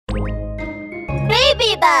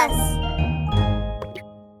Baby Bus!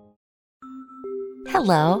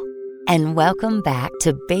 Hello, and welcome back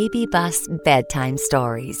to Baby Bus Bedtime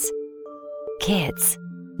Stories. Kids,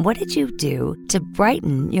 what did you do to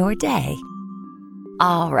brighten your day?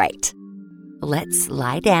 All right, let's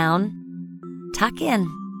lie down, tuck in,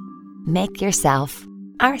 make ourselves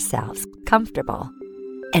comfortable,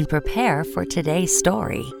 and prepare for today's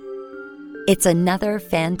story. It's another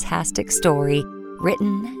fantastic story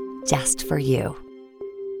written just for you.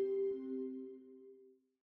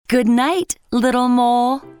 Good night, little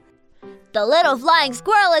mole. The little flying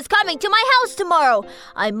squirrel is coming to my house tomorrow.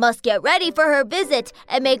 I must get ready for her visit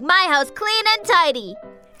and make my house clean and tidy.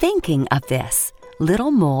 Thinking of this,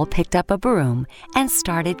 little mole picked up a broom and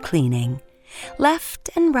started cleaning. Left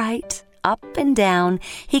and right, up and down,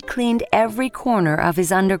 he cleaned every corner of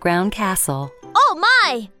his underground castle. Oh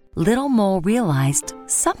my! Little mole realized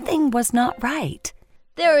something was not right.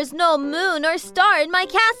 There is no moon or star in my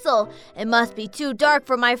castle. It must be too dark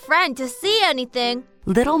for my friend to see anything.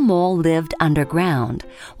 Little mole lived underground,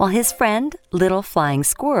 while his friend, little flying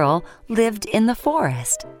squirrel, lived in the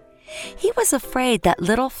forest. He was afraid that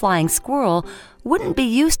little flying squirrel wouldn't be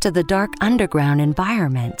used to the dark underground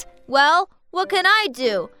environment. Well, what can I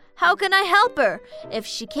do? How can I help her? If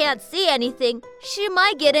she can't see anything, she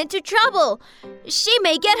might get into trouble. She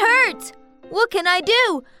may get hurt. What can I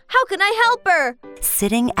do? How can I help her?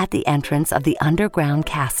 Sitting at the entrance of the underground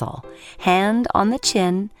castle, hand on the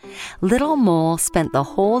chin, little mole spent the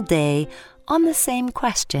whole day on the same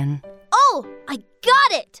question. Oh, I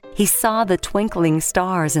got it! He saw the twinkling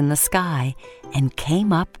stars in the sky and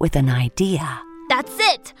came up with an idea. That's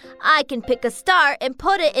it! I can pick a star and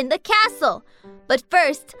put it in the castle. But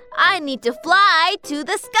first, I need to fly to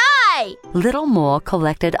the sky! Little mole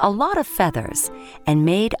collected a lot of feathers and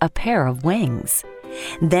made a pair of wings.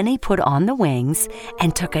 Then he put on the wings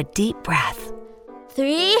and took a deep breath.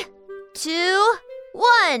 3, 2,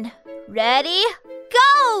 1. Ready?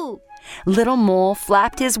 Go! Little mole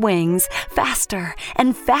flapped his wings faster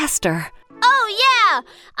and faster. Oh yeah!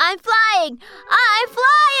 I'm flying! I'm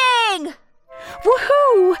flying!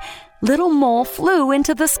 Woohoo! Little mole flew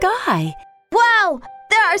into the sky. Wow!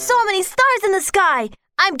 There are so many stars in the sky!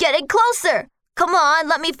 I'm getting closer! Come on,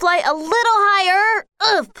 let me fly a little higher!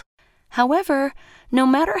 Up! However, no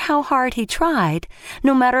matter how hard he tried,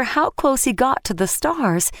 no matter how close he got to the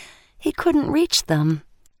stars, he couldn't reach them.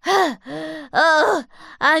 Oh,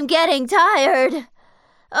 I'm getting tired.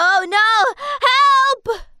 Oh no!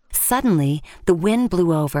 Help! Suddenly, the wind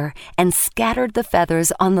blew over and scattered the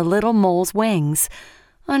feathers on the little mole's wings.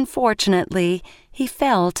 Unfortunately, he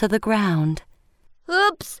fell to the ground.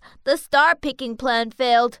 Oops, the star-picking plan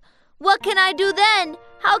failed. What can I do then?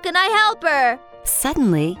 How can I help her?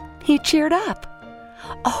 Suddenly, he cheered up.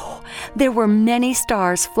 Oh, there were many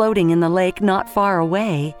stars floating in the lake not far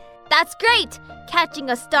away. That's great! Catching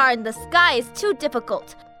a star in the sky is too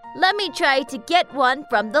difficult. Let me try to get one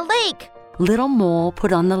from the lake. Little mole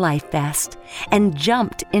put on the life vest and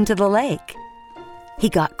jumped into the lake. He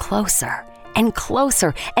got closer and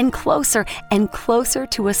closer and closer and closer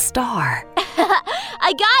to a star.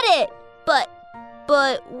 I got it! But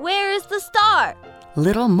where is the star?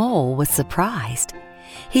 Little mole was surprised.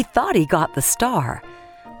 He thought he got the star,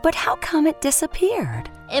 but how come it disappeared?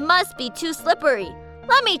 It must be too slippery.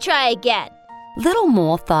 Let me try again. Little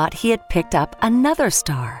mole thought he had picked up another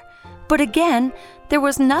star, but again, there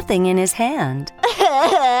was nothing in his hand.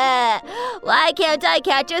 Why can't I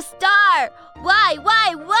catch a star? Why?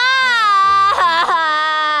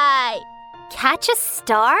 Catch a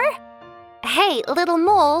star? Hey, little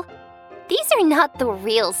mole, these are not the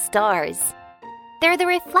real stars. They're the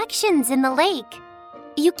reflections in the lake.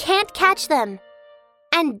 You can't catch them.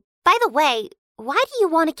 And by the way, why do you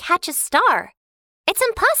want to catch a star? It's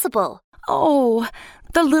impossible. Oh,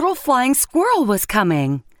 the little flying squirrel was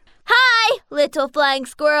coming. Hi, little flying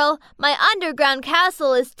squirrel. My underground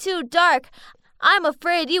castle is too dark. I'm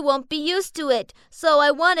afraid you won't be used to it, so I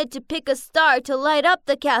wanted to pick a star to light up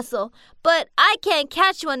the castle. But I can't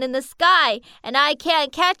catch one in the sky, and I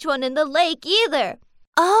can't catch one in the lake either.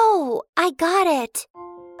 Oh, I got it.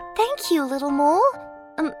 Thank you, little mole.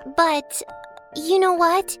 But you know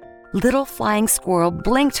what? Little flying squirrel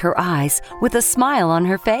blinked her eyes with a smile on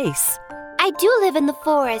her face. I do live in the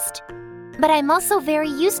forest, but I'm also very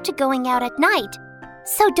used to going out at night.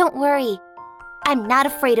 So don't worry. I'm not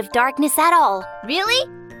afraid of darkness at all. Really?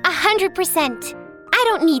 100%. I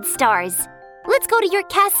don't need stars. Let's go to your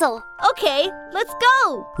castle. Okay, let's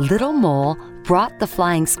go. Little Mole brought the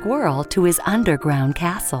flying squirrel to his underground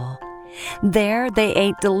castle. There they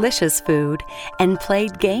ate delicious food and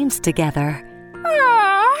played games together.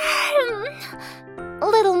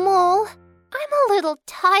 Little Mole, I'm a little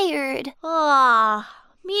tired.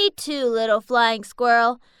 Me too, little flying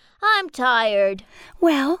squirrel. I'm tired.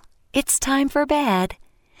 Well, it's time for bed.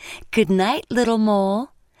 Good night, little mole.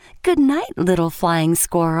 Good night, little flying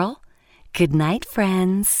squirrel. Good night,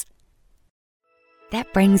 friends.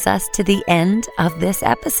 That brings us to the end of this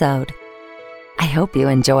episode. I hope you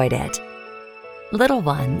enjoyed it. Little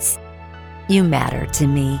ones, you matter to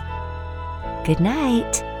me. Good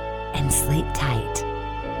night and sleep tight.